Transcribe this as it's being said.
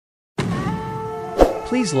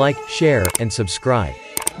Please like, share, and subscribe.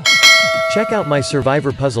 Check out my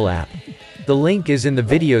Survivor puzzle app. The link is in the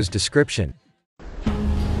video's description.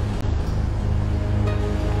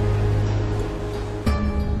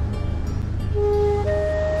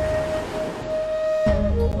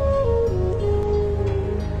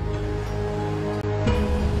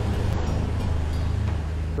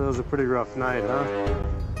 It was a pretty rough night, huh?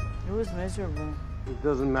 It was miserable. It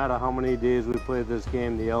doesn't matter how many days we played this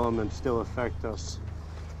game, the elements still affect us.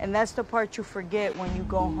 And that's the part you forget when you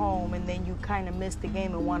go home and then you kind of miss the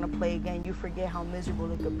game and want to play again. You forget how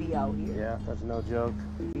miserable it could be out here. Yeah, that's no joke.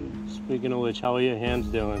 Speaking of which, how are your hands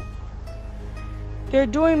doing? They're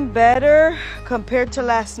doing better compared to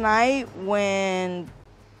last night when...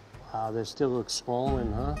 Wow, they still look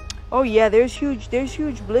swollen, huh? Oh yeah, there's huge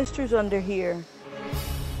blisters under here.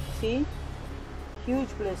 See? Huge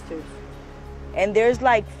blisters. And there's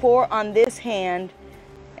like 4 on this hand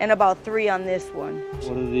and about 3 on this one.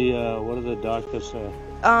 What do the doctors say?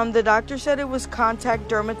 The doctor said it was contact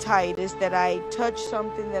dermatitis, that I touched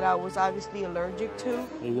something that I was obviously allergic to. Are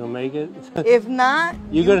you gonna make it? If not,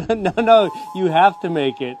 No, you have to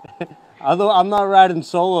make it. Although I'm not riding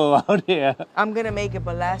solo out here. I'm gonna make it,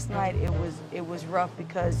 but last night it was rough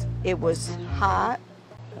because it was hot,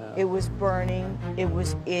 it was burning, it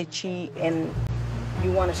was itchy, and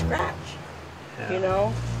you want to scratch, you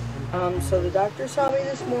know? So the doctor saw me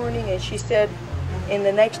this morning and she said in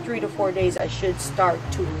the next 3 to 4 days I should start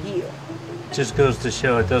to heal. Just goes to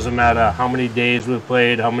show it doesn't matter how many days we've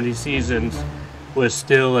played, how many seasons, we're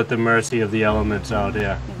still at the mercy of the elements out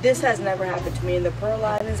here. This has never happened to me. In the Pearl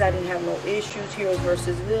Islands, I didn't have no issues. Heroes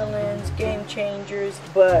versus villains, game changers.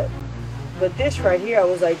 But this right here, I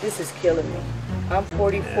was like, this is killing me. I'm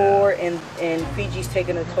 44 and Fiji's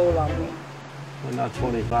taking a toll on me. We're not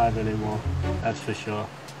 25 anymore, that's for sure.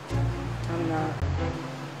 I'm not.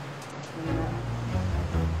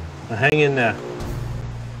 Well, hang in there.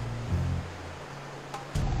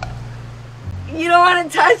 You don't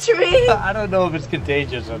want to touch me? I don't know if it's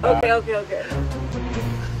contagious or not. Okay.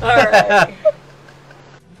 All right.